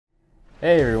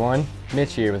Hey everyone,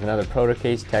 Mitch here with another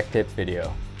Protocase Tech Tip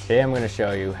video. Today I'm going to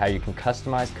show you how you can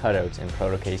customize cutouts in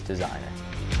Protocase Designer.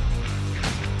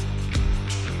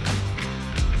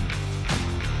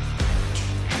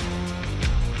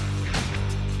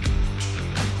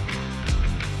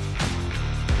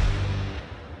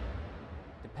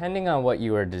 Depending on what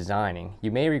you are designing,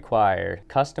 you may require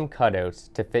custom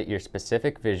cutouts to fit your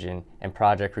specific vision and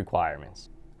project requirements.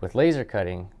 With laser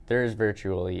cutting, there is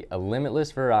virtually a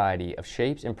limitless variety of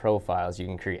shapes and profiles you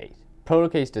can create.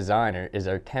 Protocase Designer is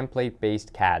our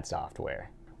template-based CAD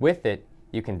software. With it,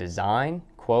 you can design,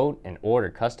 quote, and order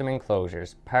custom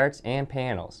enclosures, parts, and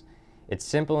panels. It's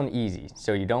simple and easy,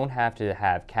 so you don't have to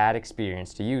have CAD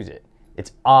experience to use it.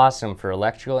 It's awesome for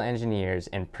electrical engineers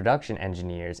and production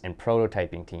engineers and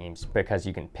prototyping teams because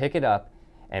you can pick it up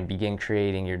and begin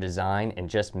creating your design in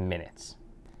just minutes.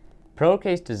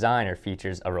 Protocase Designer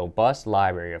features a robust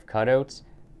library of cutouts,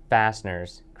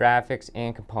 fasteners, graphics,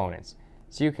 and components,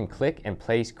 so you can click and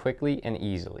place quickly and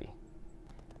easily.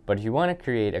 But if you want to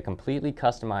create a completely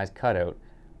customized cutout,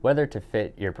 whether to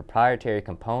fit your proprietary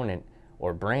component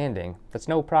or branding, that's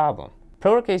no problem.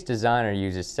 Protocase Designer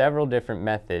uses several different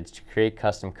methods to create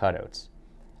custom cutouts.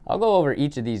 I'll go over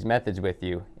each of these methods with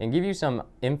you and give you some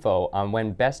info on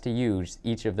when best to use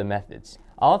each of the methods.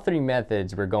 All three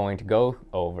methods we're going to go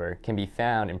over can be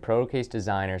found in Protocase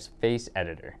Designer's face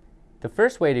editor. The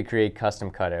first way to create custom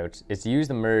cutouts is to use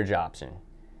the merge option.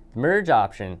 The merge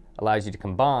option allows you to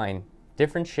combine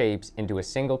different shapes into a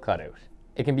single cutout.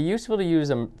 It can be useful to use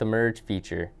the merge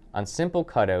feature on simple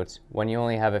cutouts when you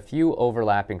only have a few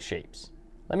overlapping shapes.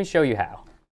 Let me show you how.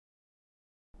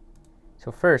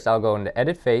 So first I'll go into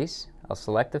Edit Face. I'll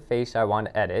select the face I want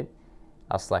to edit.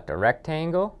 I'll select a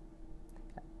rectangle,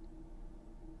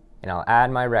 and I'll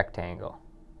add my rectangle.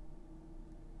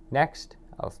 Next,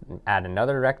 I'll add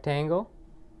another rectangle.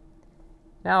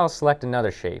 Now I'll select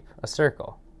another shape, a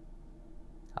circle.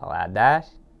 I'll add that.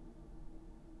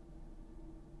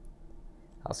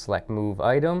 I'll select Move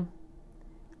Item,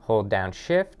 hold down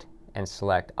Shift, and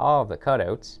select all of the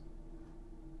cutouts.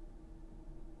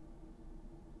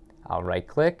 I'll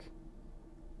right-click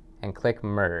and click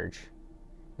Merge.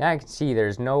 Now you can see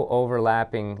there's no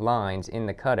overlapping lines in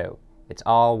the cutout. It's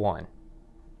all one.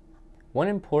 One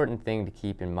important thing to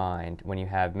keep in mind when you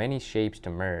have many shapes to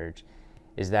merge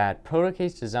is that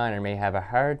Protocase Designer may have a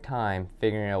hard time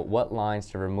figuring out what lines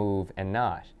to remove and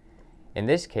not. In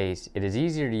this case, it is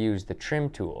easier to use the Trim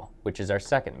tool, which is our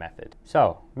second method.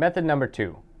 So, method number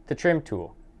 2, the Trim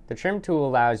tool. The Trim tool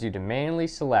allows you to manually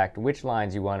select which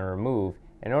lines you want to remove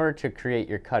in order to create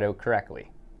your cutout correctly.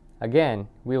 Again,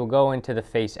 we will go into the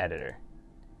face editor.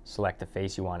 Select the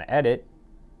face you want to edit.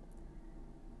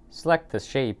 Select the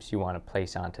shapes you want to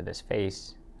place onto this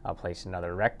face. I'll place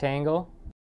another rectangle.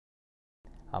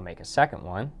 I'll make a second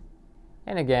one.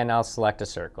 And again, I'll select a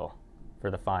circle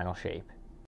for the final shape.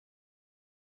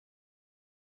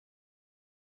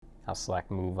 I'll select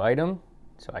Move Item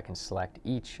so I can select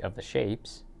each of the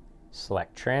shapes.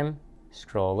 Select Trim,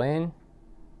 scroll in,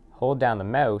 hold down the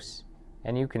mouse,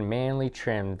 and you can manually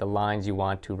trim the lines you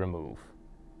want to remove.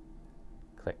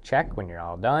 Click Check when you're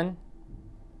all done,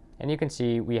 and you can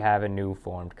see we have a new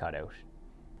formed cutout.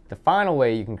 The final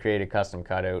way you can create a custom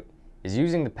cutout is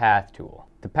using the Path tool.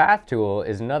 The Path tool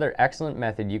is another excellent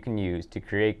method you can use to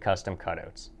create custom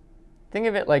cutouts. Think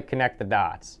of it like connect the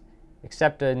dots,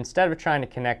 except instead of trying to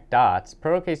connect dots,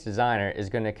 Protocase Designer is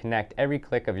going to connect every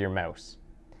click of your mouse.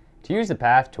 To use the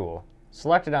Path tool,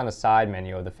 select it on the side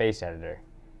menu of the face editor.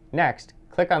 Next,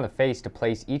 click on the face to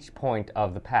place each point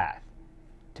of the path.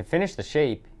 To finish the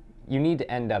shape, you need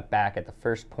to end up back at the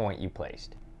first point you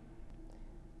placed.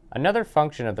 Another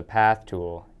function of the Path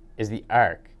tool is the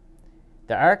arc.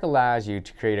 The arc allows you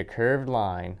to create a curved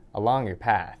line along your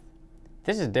path.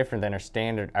 This is different than our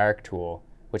standard arc tool,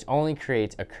 which only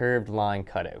creates a curved line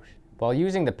cutout. While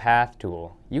using the Path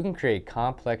tool, you can create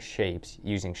complex shapes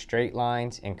using straight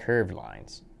lines and curved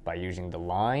lines by using the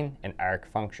line and arc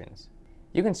functions.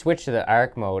 You can switch to the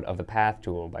arc mode of the Path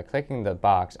tool by clicking the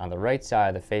box on the right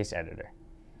side of the face editor.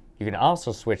 You can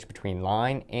also switch between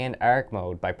line and arc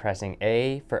mode by pressing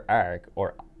A for arc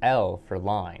or L for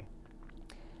line.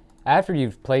 After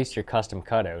you've placed your custom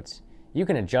cutouts, you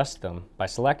can adjust them by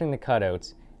selecting the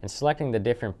cutouts and selecting the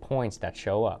different points that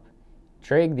show up.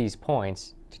 Drag these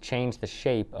points to change the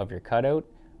shape of your cutout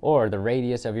or the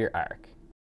radius of your arc.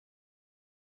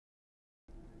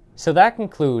 So that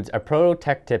concludes our Proto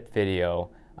Tech Tip video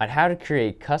on how to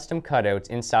create custom cutouts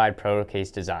inside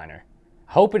Protocase Designer.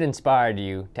 I hope it inspired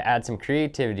you to add some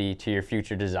creativity to your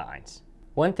future designs.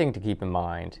 One thing to keep in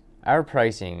mind, our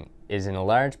pricing is in a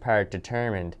large part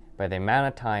determined by the amount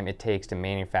of time it takes to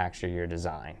manufacture your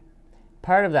design.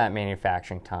 Part of that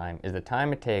manufacturing time is the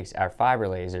time it takes our fiber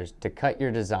lasers to cut your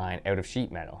design out of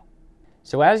sheet metal.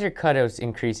 So as your cutouts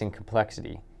increase in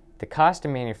complexity, the cost to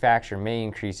manufacture may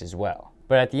increase as well.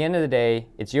 But at the end of the day,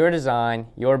 it's your design,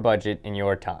 your budget, and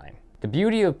your time. The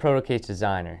beauty of Protocase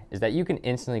Designer is that you can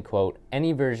instantly quote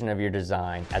any version of your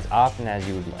design as often as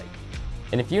you would like.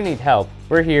 And if you need help,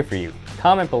 we're here for you.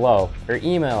 Comment below or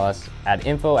email us at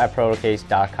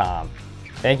info@protocase.com.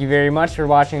 Thank you very much for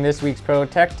watching this week's Proto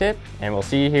Tech Tip, and we'll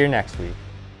see you here next week.